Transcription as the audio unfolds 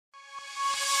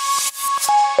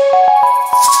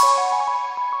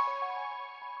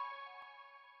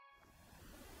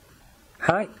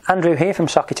Hi, Andrew here from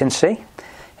Socket & C.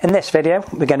 In this video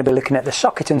we're going to be looking at the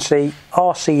Socket & C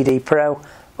RCD PRO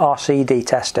RCD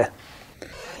tester.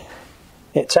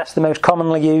 It tests the most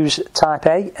commonly used Type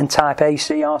A and Type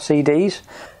AC RCDs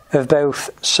of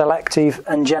both selective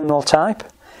and general type.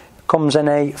 Comes in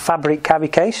a fabric carry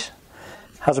case,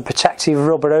 has a protective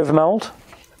rubber overmould,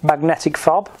 magnetic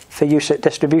fob for use at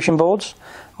distribution boards,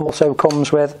 also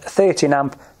comes with a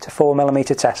 13A to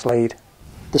 4mm test lead.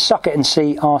 The Socket &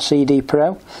 C RCD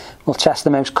PRO will test the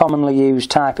most commonly used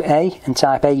Type A and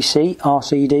Type AC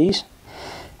RCDs.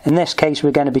 In this case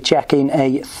we're going to be checking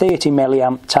a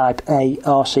 30mA Type A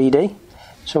RCD,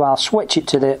 so I'll switch it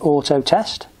to the auto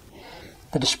test.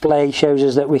 The display shows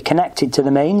us that we're connected to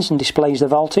the mains and displays the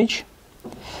voltage.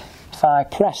 If I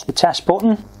press the test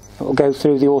button, it will go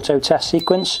through the auto test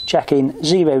sequence, checking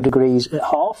 0 degrees at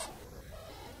half,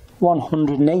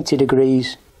 180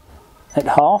 degrees at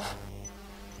half,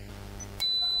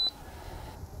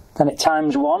 then at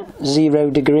times 1, 0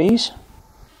 degrees.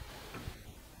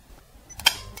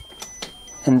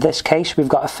 In this case we've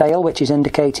got a fail, which is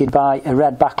indicated by a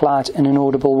red backlight and an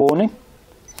audible warning.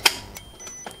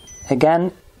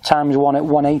 Again, times 1 at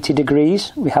 180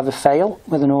 degrees we have a fail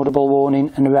with an audible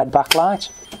warning and a red backlight.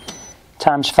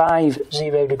 Times 5,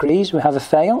 0 degrees we have a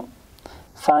fail.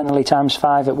 Finally times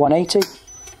 5 at 180,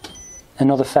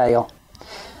 another fail.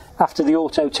 After the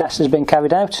auto test has been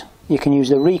carried out, you can use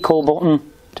the recall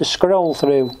button to scroll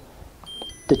through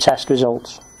the test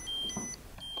results.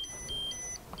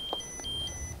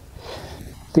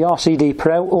 The RCD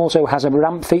PRO also has a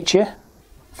ramp feature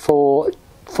for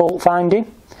fault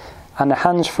finding and a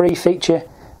hands-free feature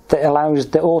that allows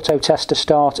the auto test to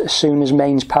start as soon as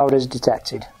mains power is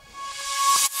detected.